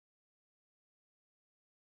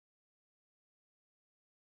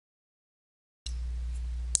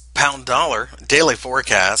pound dollar daily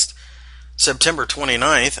forecast, September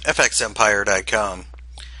 29th, fxempire.com.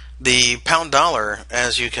 The pound dollar,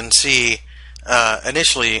 as you can see,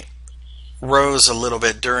 initially rose a little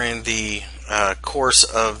bit during the course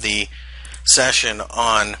of the session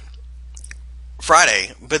on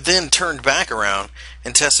Friday, but then turned back around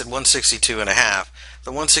and tested 162.5.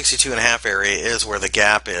 The 162.5 area is where the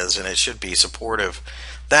gap is, and it should be supportive.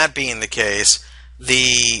 That being the case,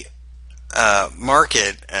 the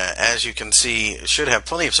market, as you can see, should have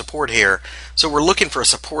plenty of support here. So we're looking for a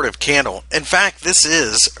supportive candle. In fact, this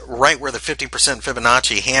is right where the 50%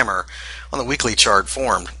 Fibonacci hammer on the weekly chart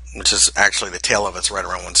formed, which is actually the tail of it's right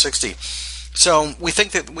around 160. So we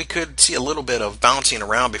think that we could see a little bit of bouncing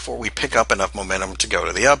around before we pick up enough momentum to go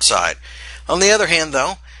to the upside. On the other hand,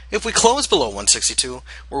 though, if we close below 162,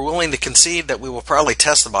 we're willing to concede that we will probably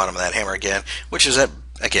test the bottom of that hammer again, which is at,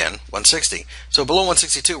 again, 160. So below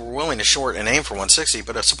 162, we're willing to short and aim for 160,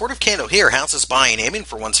 but a supportive candle here, House is buying, aiming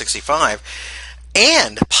for 165,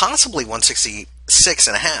 and possibly 166.5.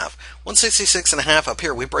 166.5 up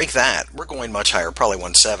here, we break that, we're going much higher, probably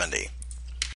 170.